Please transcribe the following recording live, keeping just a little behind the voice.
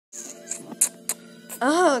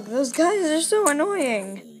Ugh, those guys are so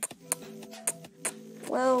annoying.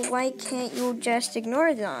 Well, why can't you just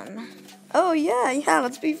ignore them? Oh, yeah,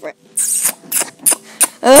 let's be friends.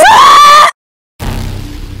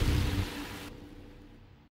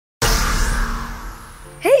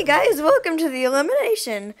 Hey guys, welcome to the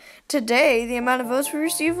elimination. Today, the amount of votes we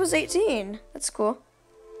received was 18. That's cool.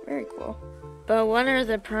 Very cool. But what are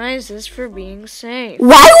the prizes for being safe? Why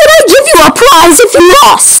would I give you a prize if you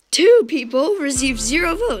lost? 2 people received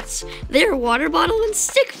 0 votes. Their water bottle and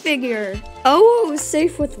stick figure. Owo was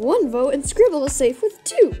safe with 1 vote and Scribble is safe with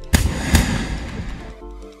 2.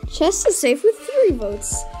 Chess is safe with 3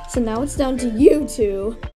 votes. So now it's down to you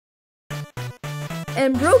 2.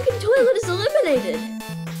 And Broken Toilet is eliminated.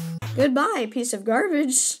 Goodbye, piece of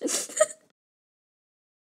garbage.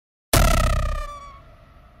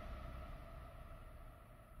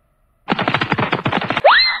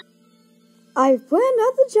 I've planned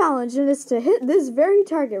out the challenge, and it's to hit this very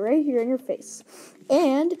target right here in your face.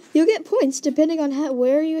 And you'll get points depending on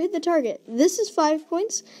where you hit the target. This is 5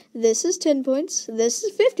 points, this is 10 points, this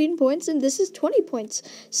is 15 points, and this is 20 points.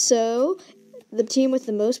 So, the team with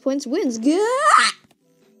the most points wins. Gah!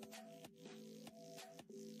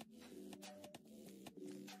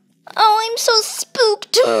 Oh, I'm so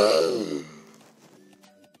spooked.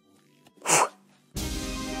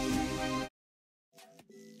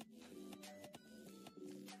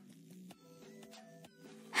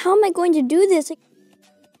 How am I going to do this?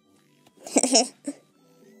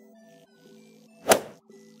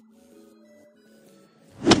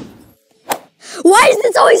 Why does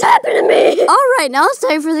this always happen to me? Alright, now it's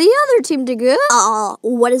time for the other team to go.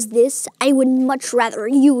 What is this? I would much rather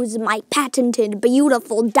use my patented,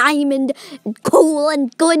 beautiful diamond, cool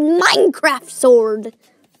and good Minecraft sword.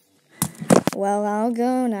 Well, I'll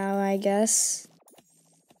go now, I guess.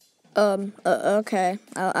 Okay.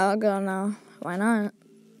 I'll go now. Why not?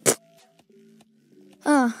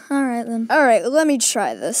 Oh, alright then. Alright, let me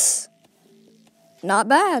try this. Not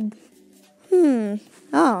bad.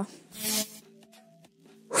 Oh.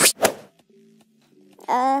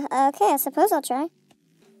 Okay, I suppose I'll try.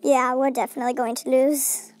 Yeah, we're definitely going to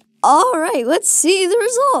lose. Alright, let's see the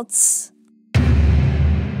results.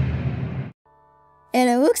 And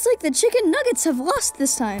it looks like the chicken nuggets have lost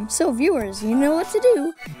this time. So viewers, you know what to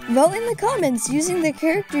do. Vote in the comments using the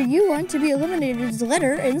character you want to be eliminated's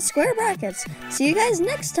letter in square brackets. See you guys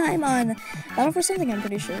next time on Battle for Something, I'm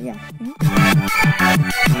pretty sure, yeah.